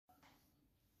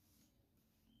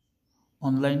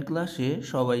Online ক্লাসে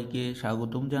সবাইকে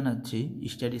স্বাগতম জানাচ্ছি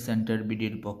স্টাডি সেন্টার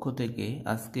বিডির পক্ষ থেকে।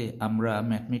 আজকে আমরা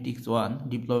ম্যাথমেটিক্স 1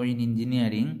 ডিপ্লোমা ইন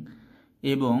ইঞ্জিনিয়ারিং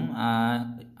এবং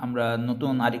আমরা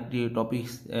নতুন আরেকটি টপিক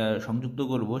সংযুক্ত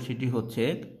করব, সেটি হচ্ছে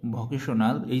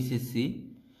ভোকেশনাল এইচএসসি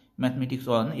ম্যাথমেটিক্স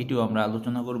 1। এটিও আমরা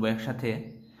আলোচনা করব একসাথে।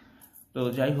 তো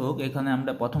যাই হোক, এখানে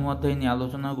আমরা প্রথম অধ্যায় নিয়ে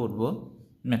আলোচনা করব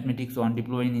ম্যাথমেটিক্স 1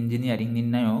 ডিপ্লোমা ইন ইঞ্জিনিয়ারিং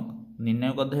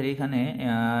নির্ণায়ক অধ্যায়ের। এখানে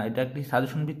এটা একটি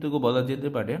সাজেশন ভিত্তিকও বলা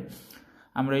যেতে পারে।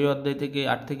 আমরা এই অধ্যায় থেকে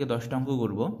 8 থেকে 10টা অঙ্ক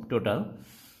করব টোটাল।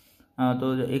 তো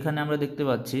এখানে আমরা দেখতে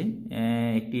পাচ্ছি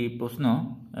একটি প্রশ্ন,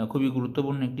 খুবই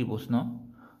গুরুত্বপূর্ণ একটি প্রশ্ন।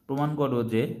 প্রমাণ করো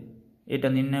যে এটা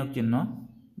নির্ণায়ক চিহ্ন,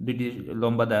 দুটি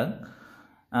লম্বা দাগ,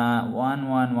 1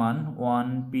 1 1 1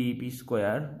 p p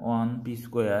square 1 p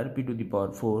square p to the power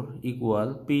 4 equal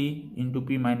p into p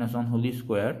minus 1 whole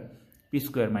square p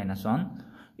square minus 1।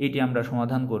 এটি আমরা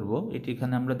সমাধান করব। এটি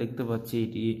এখানে আমরা দেখতে পাচ্ছি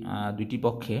এটি দুইটি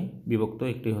পক্ষে বিভক্ত,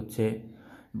 একটি হচ্ছে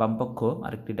বাম পক্ষ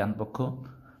আর একটি ডান পক্ষ।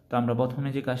 তো আমরা প্রথমে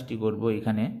যে কাজটি করব,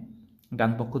 এখানে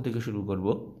ডান পক্ষ থেকে শুরু করব।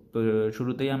 তো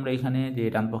শুরুতেই আমরা এখানে যে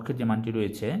ডান পক্ষের যে মানটি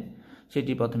রয়েছে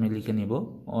সেটি প্রথমে লিখে নিব।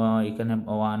 এখানে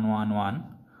 1 1 1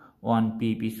 1 p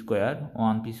p square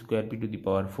 1 p square p to the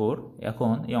পাওয়ার 4।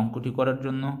 এখন এই অঙ্কটি করার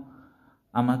জন্য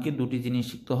আমাকে দুটি জিনিস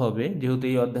শিখতে হবে। যেহেতু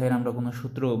এই অধ্যায়ের আমরা কোনো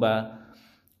সূত্র বা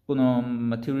কোনো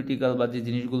থিওরিটিক্যাল বা যে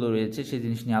জিনিসগুলো রয়েছে সেই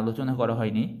জিনিস নিয়ে আলোচনা করা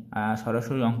হয়নি,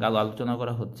 সরাসরি অঙ্ক আলোচনা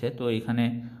করা হচ্ছে। তো এখানে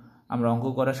আমরা অঙ্ক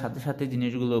করার সাথে সাথে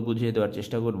জিনিসগুলো বুঝিয়ে দেওয়ার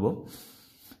চেষ্টা করব।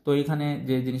 তো এখানে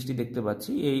যে জিনিসটি দেখতে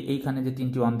পাচ্ছি, এইখানে যে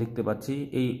 3টি 1 দেখতে পাচ্ছি,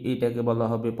 এইটাকে বলা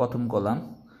হবে প্রথম কলাম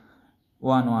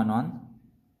 1 1 1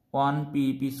 1 p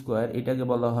p স্কোয়ার, এটাকে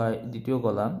বলা হয় দ্বিতীয়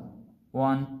column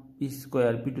 1 p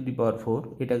square p to the পাওয়ার 4,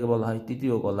 এটাকে বলা হয়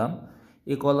তৃতীয় কলাম।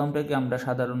 এই কলামটাকে আমরা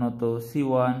সাধারণত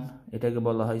C1, এটাকে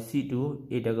বলা হয় C2,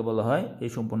 এটাকে বলা হয়, এই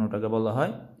সম্পূর্ণটাকে বলা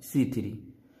হয় C3।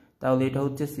 তাহলে এটা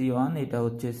হচ্ছে C1, এটা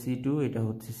হচ্ছে C2, এটা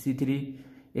হচ্ছে C3,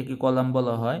 একে কলাম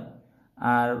বলা হয়।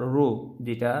 আর রো,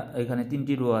 যেটা এখানে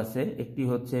 3টি রো আছে, একটি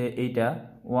হচ্ছে এইটা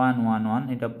 1 1 1,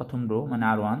 এটা প্রথম রো মানে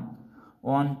R1,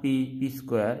 1 p p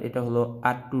স্কোয়ার, এটা হলো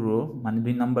R2 রো মানে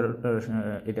 2 নম্বর,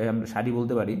 এটা আমরা সারি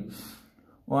বলতে পারি।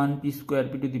 1 p square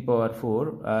p to the পাওয়ার 4,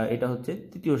 এটা হচ্ছে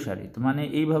তৃতীয় সারি। তো মানে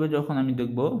এইভাবে যখন আমি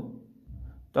দেখব,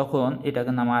 তখন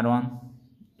এটাকে নাম R1,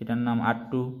 এটার নাম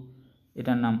R2,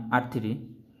 এটার নাম R3,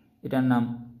 এটার নাম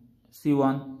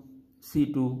C1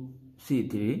 C2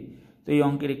 C3। তো এই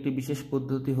অঙ্কের একটি বিশেষ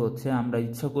পদ্ধতি হচ্ছে, আমরা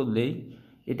ইচ্ছা করলেই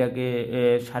এটাকে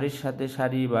সারির সাথে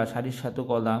সারি বা সারির সাথে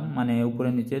কলাম, মানে উপরে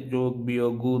নিচে যোগ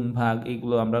বিয়োগ গুণ ভাগ,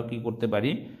 এগুলো আমরা কি করতে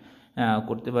পারি।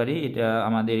 এটা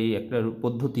আমাদের এই একটা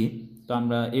পদ্ধতি। তো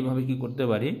আমরা এইভাবে কি করতে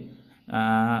পারি,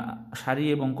 সারি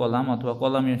এবং কলাম অথবা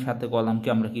কলামের সাথে কলামকে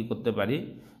আমরা কি করতে পারি,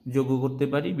 যোগও করতে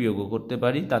পারি বিয়োগও করতে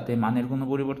পারি। তাতে মানের কোনো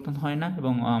পরিবর্তন হয় না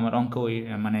এবং আমার অঙ্ক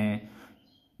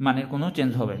মানের কোনো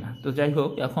চেঞ্জ হবে না। তো যাই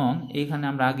হোক, এখন এইখানে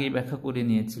আমরা আগেই ব্যাখ্যা করে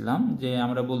নিয়েছিলাম যে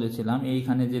আমরা বলেছিলাম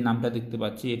এইখানে যে নামটা দেখতে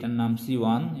পাচ্ছি এটার নাম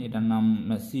C1, এটার নাম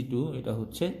C2, এটা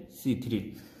হচ্ছে C3।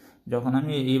 যখন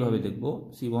আমি এইভাবে দেখব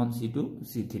C1 C2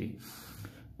 C3,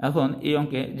 এখন এই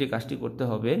অঙ্কে যে কাজটি করতে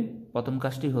হবে, প্রথম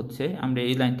কাজটি হচ্ছে, আমরা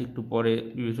এই লাইনটি একটু পরে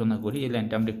বিবেচনা করি, এই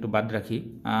লাইনটা আমরা একটু বাদ রাখি।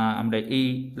 আমরা এই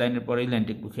লাইনের পরে এই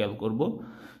লাইনটা একটু খেয়াল করব।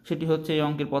 সেটি হচ্ছে, এই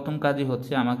অঙ্কের প্রথম কাজই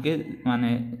হচ্ছে আমাকে, মানে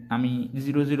আমি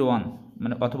 0 0 1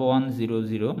 মানে অথবা 1 0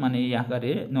 0 মানে এই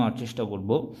আকারে নেওয়ার চেষ্টা করব।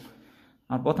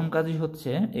 আর প্রথম কাজই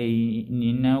হচ্ছে এই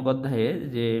নির্ণায়ক অধ্যায়ে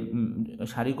যে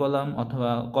সারি কলাম অথবা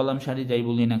কলাম সারি যাই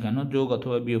বলি না কেন, যোগ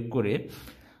অথবা বিয়োগ করে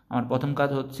আমার প্রথম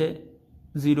কাজ হচ্ছে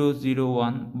 0 0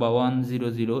 1 বা 1 0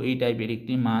 0 এই টাইপের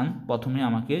একটি মান প্রথমে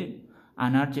আমাকে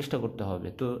আনার চেষ্টা করতে হবে।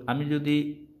 তো আমি যদি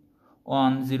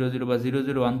 1 0 0 বা 0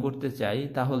 0 1 করতে চাই,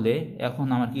 তাহলে এখন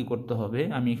আমার কি করতে হবে,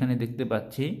 আমি এখানে দেখতে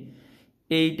পাচ্ছি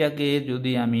এইটাকে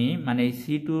যদি আমি মানে এই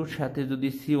C2-র সাথে যদি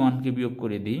C1-কে বিয়োগ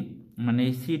করে দিই, মানে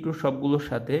এই C2 সবগুলোর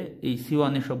সাথে এই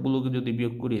C1-এর সবগুলোকে যদি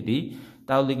বিয়োগ করে দিই,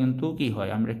 তাহলে কিন্তু কি হয়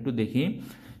আমরা একটু দেখি।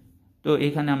 তো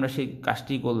এখানে আমরা সেই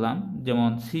কাজটি করলাম, যেমন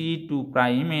C2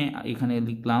 প্রাইমে এখানে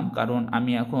লিখলাম, কারণ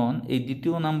আমি এখন এই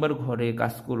দ্বিতীয় নাম্বার ঘরে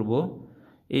কাজ করব।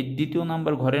 এই দ্বিতীয়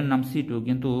নাম্বার ঘরের নাম C2,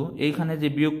 কিন্তু এইখানে যে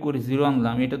বিয়োগ করে 0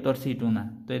 আনলাম এটা তো আর C2 না,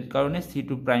 তো এর কারণে C2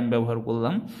 প্রাইম ব্যবহার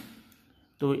করলাম।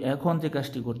 তো এখন যে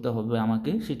কাজটি করতে হবে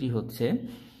আমাকে, সেটি হচ্ছে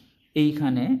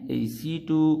এইখানে এই C2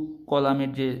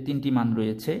 কলামের যে 3টি মান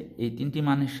রয়েছে, এই 3টি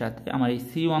মানের সাথে আমার এই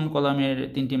C1 কলামের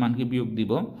 3টি মানকে বিয়োগ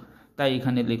দিব। তাই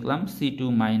এখানে লিখলাম C2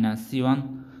 মাইনাস C1।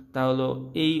 তাহলে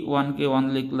এই 1-কে 1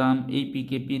 লিখলাম, এই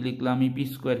p-কে p লিখলাম, এই p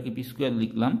স্কোয়ারকে p স্কোয়ার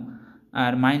লিখলাম।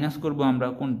 আর মাইনাস করব আমরা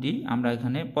কোনটি, আমরা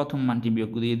এখানে প্রথম মানটি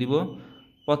বিয়োগ দিয়ে দিব,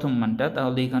 প্রথম মানটা।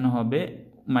 তাহলে এখানে হবে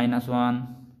 -1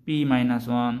 p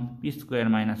 -1 p স্কোয়ার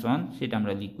 -1, সেটা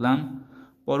আমরা লিখলাম।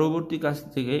 পরবর্তী কাজ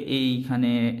থেকে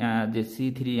এইখানে যে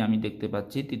C3 আমি দেখতে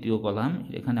পাচ্ছি তৃতীয় কলাম,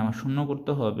 এখানে আমার শূন্য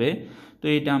করতে হবে। তো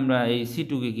এটা আমরা এই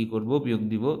C2কে কি করব, বিয়োগ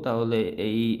দিব। তাহলে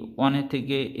এই 1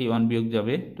 থেকে এই 1 বিয়োগ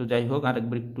যাবে। তো যাই হোক,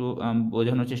 আরেকবার একটু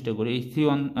বোঝানোর চেষ্টা করি। এই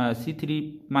C3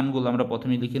 মানগুলো আমরা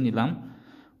প্রথমে লিখে নিলাম,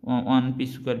 1 পি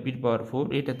স্কোয়ার পির পাওয়ার 4।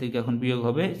 এটা থেকে এখন বিয়োগ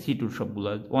হবে C2 সবগুলো,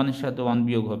 1 এর সাথে 1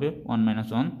 বিয়োগ হবে, 1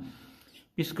 - 1।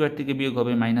 পি স্কোয়ার থেকে বিয়োগ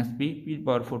হবে -p, পির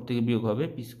পাওয়ার 4 থেকে বিয়োগ হবে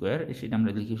পি স্কোয়ার, সেটা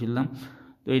আমরা লিখে ফেললাম।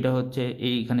 তো এটা হচ্ছে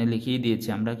এইখানে লিখিয়ে দিয়েছি।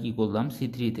 আমরা কি করলাম,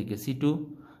 C3 থেকে C2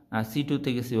 আর C2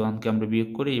 থেকে C1কে আমরা বিয়োগ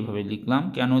করে এইভাবে লিখলাম।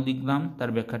 কেন লিখলাম তার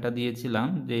ব্যাখ্যাটা দিয়েছিলাম,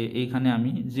 যে এইখানে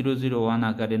আমি 0 0 1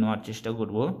 আকারে নেওয়ার চেষ্টা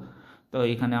করব। তো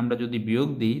এখানে আমরা যদি বিয়োগ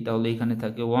দিই তাহলে এখানে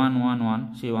থাকে 1 1 1,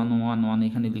 সেই 1 1 1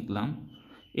 এখানে লিখলাম।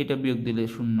 এটা বিয়োগ দিলে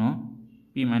 0,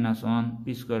 p - 1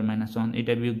 পি স্কোয়ার -1,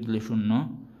 এটা বিয়োগ দিলে 0,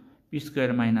 পি স্কোয়ার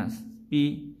 - p,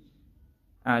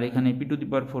 আর এখানে p⁴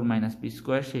 - পি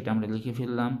স্কোয়ার, সেটা আমরা লিখে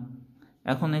ফেললাম।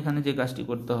 এখন এখানে যে কাজটি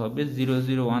করতে হবে, 0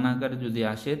 0 1 আকারে যদি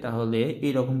আসে তাহলে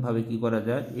এইরকমভাবে কি করা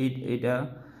যায়, এটা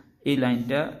এই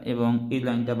লাইনটা এবং এই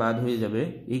লাইনটা বাদ হয়ে যাবে।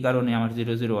 এই কারণে আমার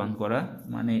 0 0 1 করা,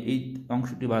 মানে এই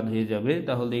অংশটি বাদ হয়ে যাবে।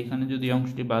 তাহলে এখানে যদি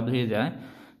অংশটি বাদ হয়ে যায়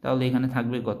তাহলে এখানে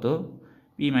থাকবে কত,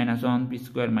 p - 1 P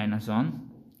square -1,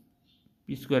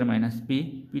 P square - p,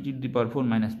 p⁴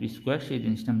 - P square, সেই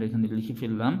জিনিসটা আমরা এখানে লিখে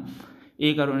ফেললাম।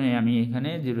 এই কারণে আমি এখানে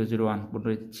 0 0 1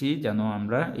 করেছি, যেন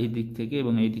আমরা এই দিক থেকে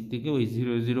এবং এই দিক থেকে ওই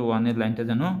 0 0 1 এর লাইনটা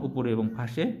যেন উপরে এবং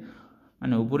পাশে,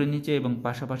 মানে উপরে নিচে এবং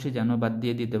পাশাপাশি যেন বাদ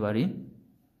দিয়ে দিতে পারি।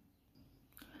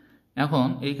 এখন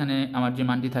এইখানে আমার যে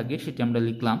মানটি থাকে সেটি আমরা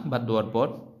লিখলাম বাদ দেওয়ার পর,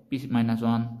 p -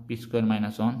 1 পি স্কোয়ার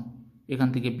 -1, এখান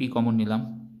থেকে p কমন নিলাম,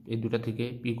 এই দুটা থেকে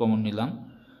p কমন নিলাম।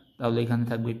 তাহলে এখানে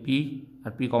থাকবে p,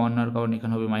 আর p কমন নেওয়ার কারণে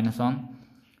এখানে হবে -1।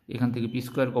 এখান থেকে পি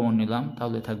স্কোয়ার কমন নিলাম,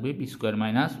 তাহলে থাকবে পি স্কোয়ার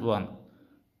 -1,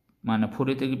 মানে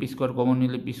 4 থেকে পি স্কোয়ার কমন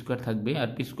নিলে পি স্কোয়ার থাকবে, আর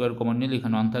পি স্কোয়ার কমন নিলে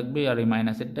এখানে 1 থাকবে, আর এই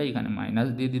মাইনাসেরটা এখানে মাইনাস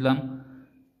দিয়ে দিলাম।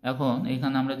 এখন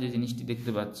এখানে আমরা যে জিনিসটি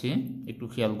দেখতে পাচ্ছি একটু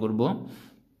খেয়াল করব,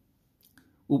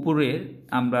 উপরের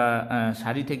আমরা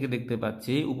সারি থেকে দেখতে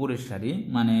পাচ্ছি, উপরের সারি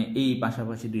মানে এই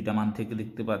পাশাপাশি দুইটা মান থেকে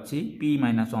দেখতে পাচ্ছি p -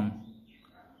 1,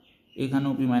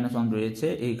 এখানেও p - 1 রয়েছে,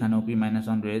 এইখানেও p -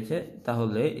 1 রয়েছে।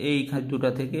 তাহলে এই দুটা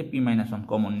থেকে p - 1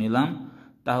 কমন নিলাম।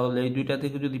 তাহলে এই দুইটা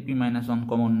থেকে যদি p - 1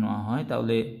 কমন নেওয়া হয়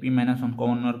তাহলে p - 1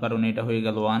 কমন নেওয়ার কারণে এটা হয়ে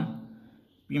গেল 1,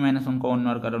 p - 1 কমন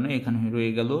নেওয়ার কারণে এখানে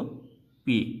রয়ে গেল p,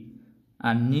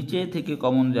 আর নিচে থেকে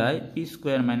কমন যায় পি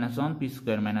স্কোয়ার -1 পি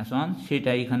স্কোয়ার -1,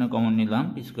 সেটা এখানে কমন নিলাম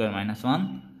পি স্কোয়ার -1।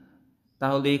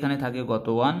 তাহলে এখানে থাকে কত,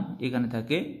 1, এখানে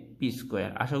থাকে পি স্কোয়ার।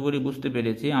 আশা করি বুঝতে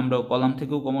পেরেছি। আমরা কলাম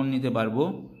থেকেও কমন নিতে পারবো,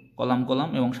 কলাম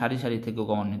এবং সারি থেকেও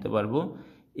কমন নিতে পারবো।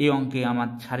 এই অঙ্কে আমার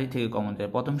সারি থেকে কমন যায়,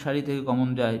 প্রথম সারি থেকে কমন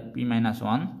যায় p -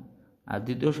 1, আর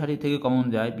দ্বিতীয় সারি থেকে কমন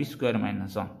যায় পি স্কোয়ার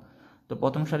 -1। তো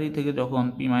প্রথম সারি থেকে যখন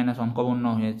p - 1 কমন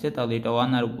নেওয়া হয়েছে তাহলে এটা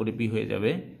 1 আর উপরে p হয়ে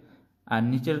যাবে, আর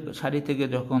নিচের সারি থেকে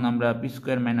যখন আমরা P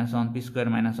square -1 P square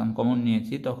 -1 common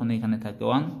নিয়েছি তখন এখানে থাকে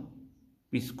 1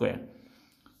 পি স্কোয়ার।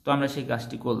 তো আমরা সেই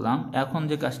কাজটি করলাম। এখন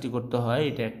যে কাজটি করতে হয়,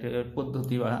 এটা একটা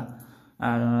পদ্ধতি, বা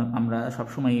আমরা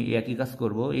সবসময় একই কাজ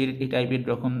করব। এই টাইপের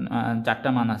যখন 4টা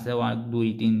মান আছে, 1 2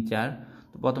 3 4,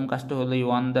 তো প্রথম কাজটা হলো এই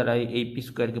 1 দ্বারা এই পি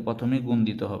স্কোয়ারকে প্রথমে গুণ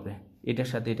দিতে হবে, এটার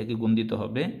সাথে এটাকে গুণ দিতে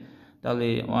হবে। তাহলে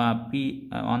পি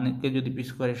 1কে যদি পি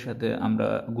স্কোয়ারের সাথে আমরা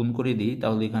গুণ করে দিই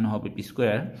তাহলে এখানে হবে পি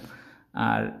স্কোয়ার।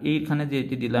 আর এইখানে যে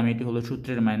এটি দিলাম এটি হলো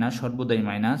সূত্রের মাইনাস, সর্বদাই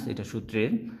মাইনাস, এটা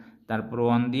সূত্রের। তারপর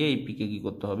 1 দিয়ে এই পিকে কী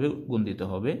করতে হবে, গুণ দিতে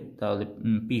হবে, তাহলে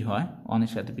পি হয়। 1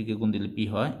 এর সাথে পিকে গুণ দিলে পি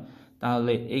হয়।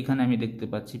 তাহলে এইখানে আমি দেখতে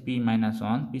পাচ্ছি p -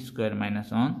 1 P square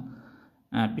 -1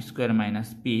 P square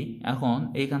P. এখন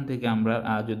এইখান থেকে আমরা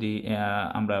যদি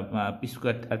আমরা পি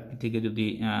স্কোয়ার আর পি থেকে যদি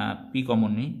পি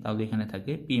কমন নিই তাহলে এখানে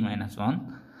থাকে p - 1।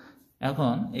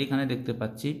 এখন এইখানে দেখতে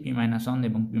পাচ্ছি p - 1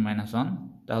 এবং p - 1,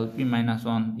 তাহলে p -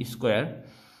 1 স্কোয়ার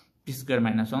পি স্কোয়ার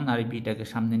 -1, আর এই পিটাকে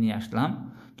সামনে নিয়ে আসলাম।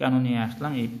 কেন নিয়ে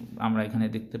আসলাম, এই আমরা এখানে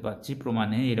দেখতে পাচ্ছি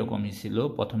প্রমাণে এরকমই ছিল,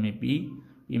 প্রথমে p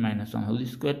 - 1 whole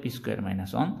square P square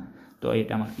 -1। তো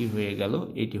এটা আমার কি হয়ে গেল,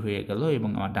 এটি হয়ে গেল এবং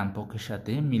আমার ডান পক্ষের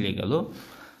সাথে মিলে গেল।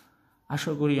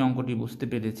 আশা করি অঙ্কটি বুঝতে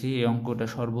পেরেছি। এই অঙ্কটা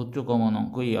সর্বোচ্চ কমন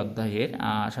অঙ্ক এই অধ্যায়ের।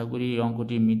 আশা করি এই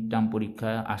অঙ্কটি মিড টার্ম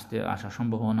পরীক্ষায় আসার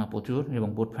সম্ভাবনা প্রচুর, এবং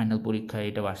বোর্ড ফাইনাল পরীক্ষায়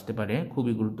এটাও আসতে পারে।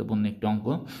 খুবই গুরুত্বপূর্ণ একটি অঙ্ক।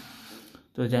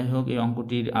 তো যাই হোক, এই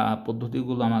অঙ্কটির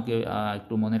পদ্ধতিগুলো আমাকে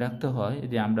একটু মনে রাখতে হয়,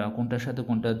 যে আমরা কোনটার সাথে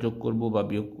কোনটা যোগ করব বা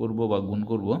বিয়োগ করব বা গুণ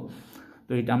করব।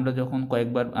 তো এটা আমরা যখন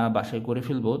কয়েকবার বাসায় করে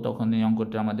ফেলবো তখন এই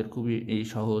অঙ্কটা আমাদের খুবই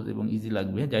সহজ এবং ইজি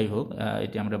লাগবে। যাই হোক,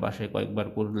 এটি আমরা বাসায় কয়েকবার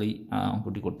করলেই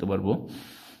অঙ্কটি করতে পারবো।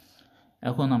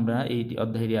 এখন আমরা এই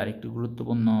অধ্যায়ের আরেকটি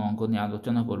গুরুত্বপূর্ণ অঙ্ক নিয়ে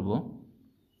আলোচনা করব।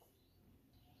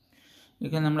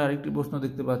 এখানে আমরা আরেকটি প্রশ্ন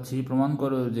দেখতে পাচ্ছি, প্রমাণ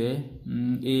করো যে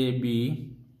A B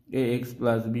ax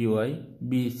plus by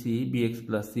bc bx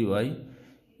plus cy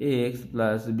ax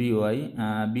plus by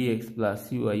bx plus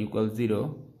cy equal 0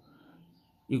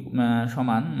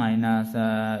 সমান minus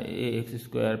ax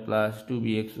square plus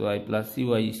 2bxy plus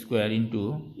cy square into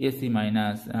ac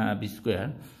minus B square.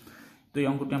 তো এই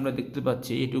অঙ্কটি আমরা দেখতে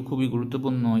পাচ্ছি, এটি খুবই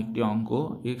গুরুত্বপূর্ণ একটি অঙ্ক।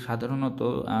 সাধারণত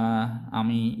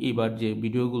আমি এবার যে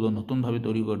ভিডিওগুলো নতুনভাবে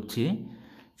তৈরি করছি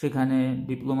সেখানে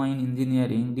ডিপ্লোমা ইন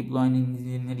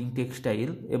ইঞ্জিনিয়ারিং টেক্সটাইল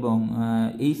এবং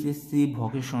এইচএসসি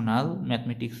ভোকেশনাল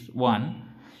ম্যাথমেটিক্স 1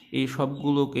 এই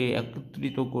সবগুলোকে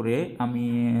একত্রিত করে আমি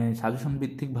সাজেশন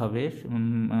ভিত্তিকভাবে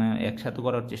একসাথে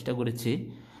করার চেষ্টা করেছি।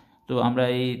 তো আমরা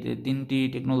এই তিনটি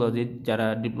টেকনোলজি যারা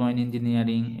diploma in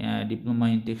engineering, diploma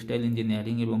in textile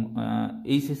engineering এবং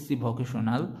এইচএসসি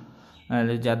ভোকেশনাল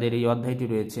যাদের এই অধ্যায়টি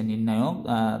রয়েছে নির্ণায়ক,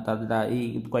 তারা এই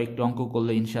কয়েকটি অঙ্ক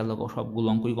করলে ইনশাআল্লাহ সবগুলো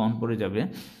অঙ্কই কমন পড়ে যাবে।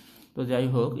 তো যাই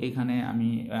হোক, এখানে আমি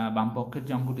বাম পক্ষের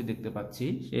যে অঙ্কটি দেখতে পাচ্ছি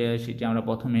সেটি আমরা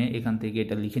প্রথমে এখান থেকে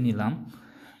এটা লিখে নিলাম।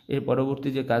 এর পরবর্তী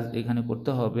যে কাজ এখানে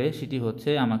করতে হবে সেটি হচ্ছে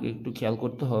আমাকে একটু খেয়াল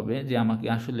করতে হবে যে আমাকে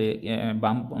আসলে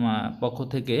বাম পক্ষ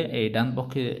থেকে এই ডান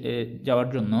পক্ষে যাওয়ার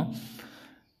জন্য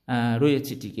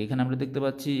রয়েছে ঠিক এখানে আমরা দেখতে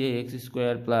পাচ্ছি x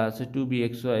square plus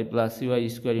 2bxy plus CY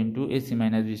square into AC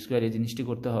minus B square এই জিনিসটি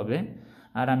করতে হবে।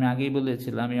 আর আমি আগেই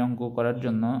বলেছিলাম এই অঙ্ক করার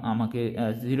জন্য আমাকে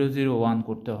 0 0 1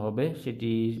 করতে হবে,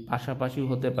 সেটি পাশাপাশি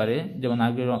হতে পারে। যেমন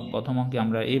আগের প্রথম অঙ্কে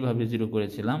আমরা এইভাবে 0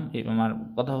 করেছিলাম, আমার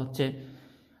কথা হচ্ছে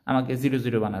আমাকে 0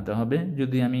 0 বানাতে হবে।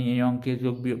 যদি আমি এই অঙ্কে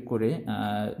যোগ বিয়োগ করে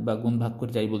বা গুণ ভাগ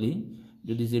করে যাই বলি,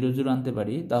 যদি 0 0 আনতে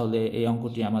পারি তাহলে এই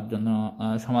অঙ্কটি আমার জন্য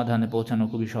সমাধানে পৌঁছানো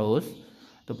খুবই সহজ।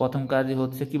 তো প্রথম কাজই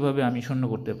হচ্ছে কিভাবে আমি শূন্য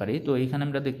করতে পারি। তো এইখানে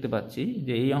আমরা দেখতে পাচ্ছি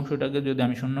যে এই অংশটাকে যদি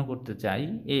আমি শূন্য করতে চাই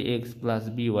ax প্লাস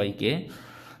byকে,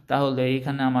 তাহলে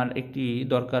এখানে আমার একটি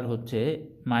দরকার হচ্ছে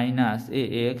মাইনাস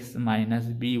ax মাইনাস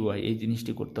by এই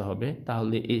জিনিসটি করতে হবে,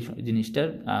 তাহলে এই জিনিসটার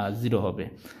 0 হবে।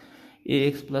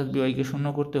 ax প্লাস byকে শূন্য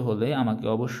করতে হলে আমাকে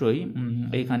অবশ্যই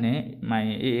এখানে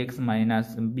ax মাইনাস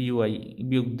by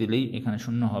বিয়োগ দিলেই এখানে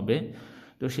শূন্য হবে।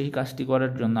 তো সেই কাজটি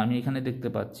করার জন্য আমি এখানে দেখতে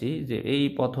পাচ্ছি যে এই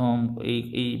প্রথম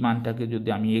এই মানটাকে যদি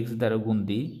আমি x দ্বারা গুণ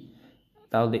দিই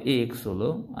তাহলে ax হলো,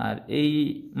 আর এই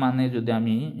মানে যদি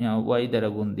আমি y দ্বারা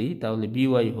গুণ দিই তাহলে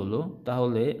by হলো।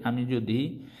 তাহলে আমি যদি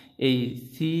এই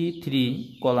C3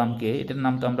 কলামকে, এটার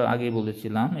নাম তো আমরা আগেই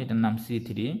বলেছিলাম, এটার নাম C3,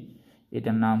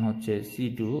 এটার নাম হচ্ছে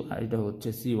C2 আর এটা হচ্ছে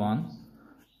C1।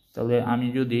 তাহলে আমি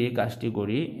যদি এই কাজটি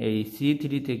করি এই C3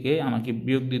 থেকে আমাকে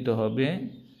বিয়োগ দিতে হবে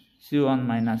C1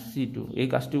 মাইনাস C2, এই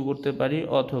কাজটিও করতে পারি,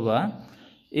 অথবা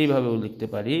এইভাবেও লিখতে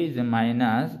পারি যে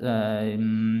minus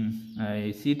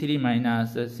C3 minus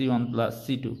C1 plus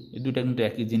C2, এই দুইটা কিন্তু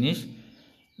একই জিনিস,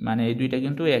 মানে এই দুইটা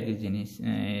কিন্তু একই জিনিস।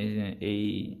 এই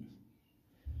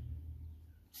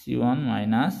C1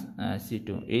 মাইনাস C2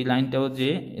 এই লাইনটাও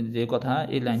যে কথা,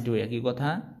 এই লাইনটাও একই কথা।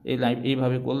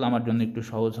 এইভাবে করলে আমার জন্য একটু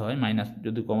সহজ হয়, মাইনাস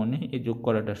যদি কমন নেই এই যোগ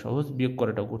করাটা সহজ, বিয়োগ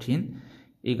করাটা কঠিন।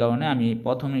 এই কারণে আমি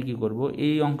প্রথমে কি করব,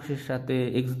 এই অংশের সাথে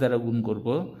x দ্বারা গুণ করব,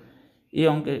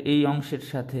 এই অংশের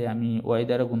সাথে আমি y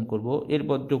দ্বারা গুণ করব,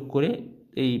 এরপর যোগ করে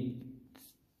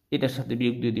এটার সাথে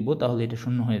বিয়োগ দিয়ে দিব, তাহলে এটা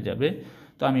শূন্য হয়ে যাবে।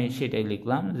 তো আমি সেটাই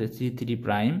লিখলাম যে C3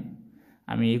 প্রাইম,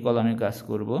 আমি এই কলামে কাজ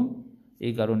করব,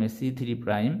 এই কারণে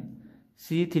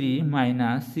C3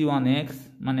 মাইনাস C1x,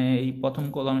 মানে এই প্রথম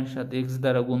কলামের সাথে x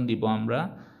দ্বারা গুণ দিব আমরা,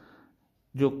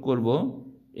 যোগ করব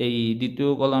এই দ্বিতীয়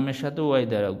কলামের সাথে y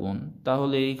দ্বারা গুণ,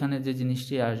 তাহলে এইখানে যে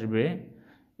জিনিসটি আসবে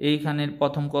এইখানের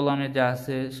প্রথম কলামে যা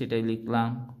আছে সেটাই লিখলাম,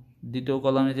 দ্বিতীয়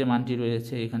কলামে যে মানটি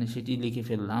রয়েছে এখানে সেটি লিখে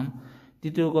ফেললাম,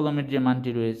 তৃতীয় কলামের যে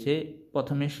মানটি রয়েছে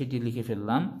প্রথমে সেটি লিখে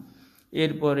ফেললাম।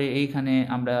 এরপরে এইখানে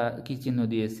আমরা কি চিহ্ন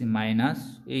দিয়েছি, মাইনাস,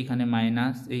 এইখানে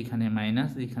মাইনাস, এইখানে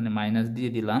মাইনাস, এইখানে মাইনাস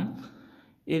দিয়ে দিলাম।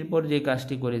 এরপর যে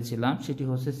কাজটি করেছিলাম সেটি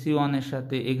হচ্ছে C1 এর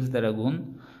সাথে x দ্বারা গুণ,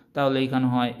 তাহলে এখানে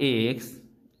হয় ax,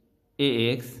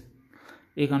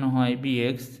 এখানে হয়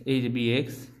bx, এই যে bx,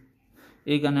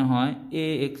 এখানে হয়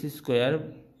ax square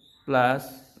plus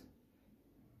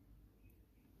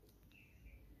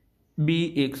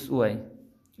bxy,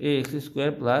 ax square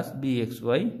plus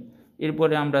bxy।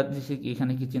 এরপরে আমরা দিচ্ছি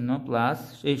এখানে কি চিহ্ন, প্লাস,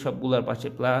 এই সবগুলোর পাশে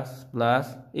প্লাস প্লাস,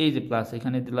 এই যে প্লাস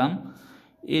এখানে দিলাম।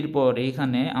 এরপর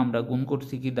এখানে আমরা গুণ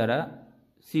করছি কি দ্বারা,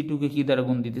 C2কে কি দ্বারা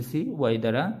গুণ দিতেছি, y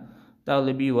দ্বারা,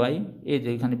 তাহলে by, এই যে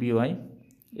এখানে by,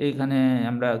 এইখানে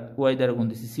আমরা y দ্বারা গুণ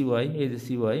দিচ্ছি cy, এই যে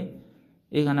cy,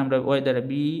 এখানে আমরা y দ্বারা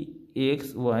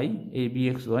bxy, এই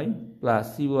bxy প্লাস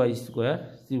cy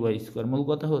স্কোয়ার। মূল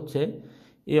কথা হচ্ছে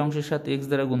এই অংশের সাথে x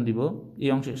দ্বারা গুণ দিব, এই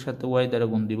অংশের সাথে y দ্বারা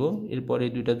গুণ দিব, এরপরে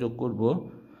এই দুইটা যোগ করব,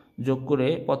 যোগ করে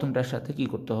প্রথমটার সাথে কি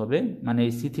করতে হবে, মানে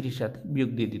এই C3-র সাথে বিয়োগ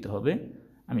দিয়ে দিতে হবে।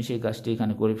 আমি সেই কাজটি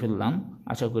এখানে করে ফেললাম,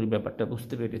 আশা করি ব্যাপারটা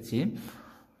বুঝতে পেরেছি।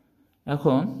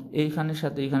 এখন এইখানের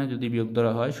সাথে এখানে যদি বিয়োগ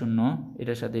ধরা হয় 0,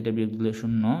 এটার সাথে এটা বিয়োগ দিলে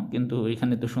 0, কিন্তু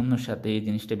এখানে তো 0-র সাথে এই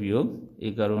জিনিসটা বিয়োগ,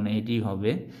 এই কারণে এটি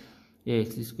হবে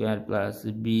ax² প্লাস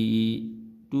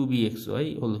b2bxy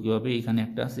হলো কি হবে, এখানে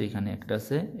একটা আছে এখানে একটা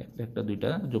আছে, একটা দুইটা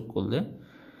যোগ করলে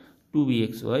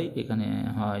 2bxy, এখানে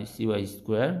হয় cy²।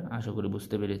 আশা করি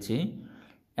বুঝতে পেরেছি।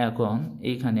 এখন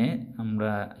এইখানে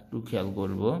আমরা একটু খেয়াল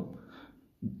করব,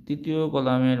 তৃতীয়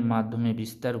কলামের মাধ্যমে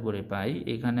বিস্তার করে পাই।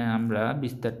 এখানে আমরা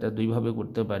বিস্তারটা দুইভাবে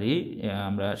করতে পারি,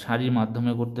 আমরা সারির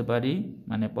মাধ্যমে করতে পারি,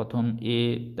 মানে প্রথম a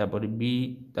তারপরে b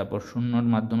তারপর 0-র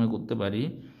মাধ্যমে করতে পারি,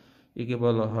 একে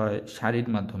বলা হয় সারির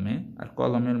মাধ্যমে। আর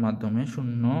কলামের মাধ্যমে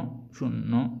 0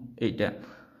 0 এইটা।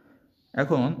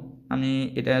 এখন আমি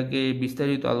এটাকে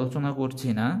বিস্তারিত আলোচনা করছি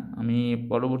না, আমি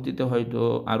পরবর্তীতে হয়তো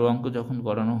আরও অঙ্ক যখন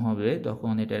করানো হবে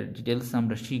তখন এটার ডিটেলস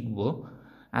আমরা শিখব।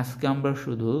 আজকে আমরা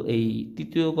শুধু এই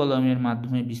তৃতীয় কলামের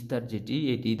মাধ্যমে বিস্তার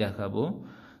এটি দেখাবো।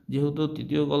 যেহেতু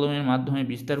তৃতীয় কলামের মাধ্যমে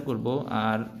বিস্তার করব,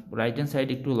 আর রাইট হ্যান্ড সাইড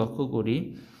একটু লক্ষ্য করি,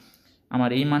 আমার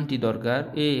এই মানটি দরকার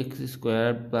ax²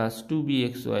 plus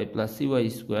 2bxy plus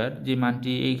cy², যে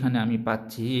মানটি এইখানে আমি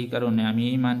পাচ্ছি, এই কারণে আমি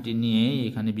এই মানটি নিয়ে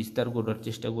এখানে বিস্তার করার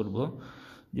চেষ্টা করব।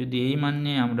 যদি এই মান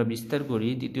নিয়ে আমরা বিস্তার করি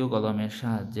তৃতীয় কলামের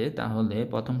সাহায্যে, তাহলে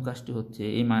প্রথম কাজটি হচ্ছে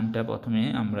এই মানটা প্রথমে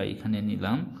আমরা এখানে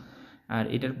নিলাম, আর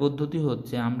এটার পদ্ধতি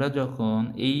হচ্ছে আমরা যখন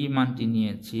এই মানটি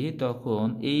নিয়েছি তখন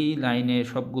এই লাইনের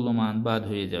সবগুলো মান বাদ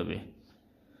হয়ে যাবে।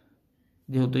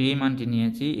 যেহেতু এই মানটি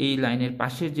নিয়েছি, এই লাইনের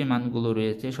পাশের যে মানগুলো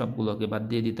রয়েছে সবগুলোকে বাদ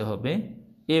দিয়ে দিতে হবে,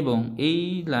 এবং এই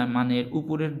মানের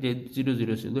উপরের যে 0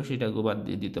 0 ছিল সেটাকেও বাদ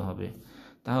দিয়ে দিতে হবে।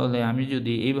 তাহলে আমি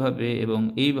যদি এইভাবে এবং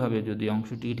এইভাবে যদি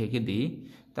অংশটি ঢেকে দিই,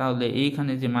 তাহলে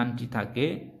এইখানে যে মানটি থাকে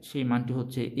সেই মানটি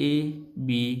হচ্ছে a b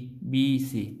b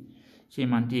c, সেই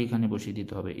মানটি এখানে বসিয়ে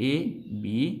দিতে হবে a b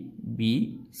b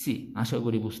c। আশা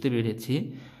করি বুঝতে পেরেছি।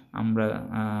 আমরা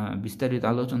বিস্তারিত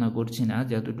আলোচনা করছি না,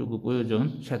 যতটুকু প্রয়োজন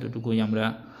সেতটুকুই আমরা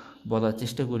বলার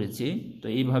চেষ্টা করেছি। তো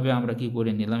এইভাবে আমরা কি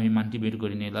করে নিলাম, এই মানটি বের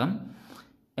করে নিলাম।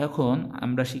 এখন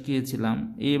আমরা শিখিয়েছিলাম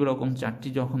এইরকম 4টি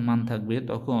যখন মান থাকবে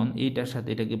তখন এইটার সাথে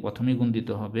এটাকে প্রথমে গুণ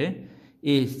দিতে হবে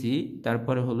ac,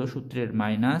 তারপরে হলো সূত্রের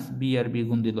মাইনাস b আর b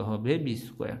গুণ দিতে হবে b²,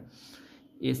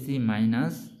 ac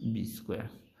মাইনাস b²।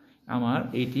 আমার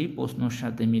এটি প্রশ্নর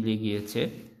সাথে মিলে গিয়েছে,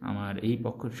 আমার এই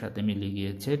পক্ষের সাথে মিলে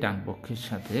গিয়েছে ডান পক্ষের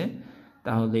সাথে,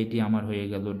 তাহলে এটি আমার হয়ে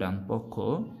গেল ডান পক্ষ,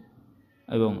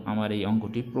 এবং আমার এই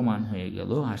অঙ্কটি প্রমাণ হয়ে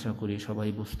গেল। আশা করি সবাই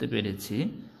বুঝতে পেরেছি।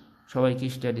 সবাইকে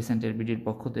স্টাডি সেন্টার বিডির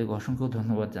পক্ষ থেকে অসংখ্য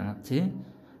ধন্যবাদ জানাচ্ছি।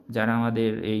 যারা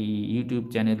আমাদের এই ইউটিউব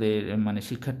চ্যানেলের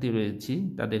শিক্ষার্থী রয়েছে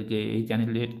তাদেরকে এই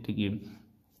চ্যানেলের থেকে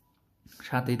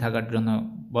সাথেই থাকার জন্য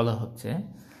বলা হচ্ছে।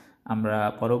 আমরা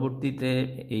পরবর্তীতে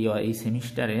এই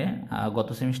সেমিস্টারে, গত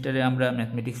সেমিস্টারে আমরা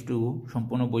ম্যাথমেটিক্স 2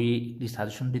 সম্পূর্ণ বই একটি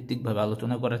সাজেশন ভিত্তিকভাবে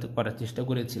আলোচনা করার চেষ্টা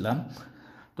করেছিলাম।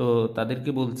 তো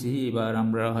তাদেরকে বলছি এবার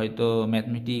আমরা হয়তো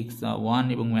Mathematics-1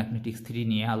 এবং Mathematics-3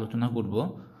 নিয়ে আলোচনা করব।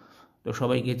 তো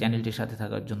সবাইকে চ্যানেলটির সাথে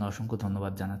থাকার জন্য অসংখ্য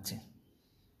ধন্যবাদ জানাচ্ছি।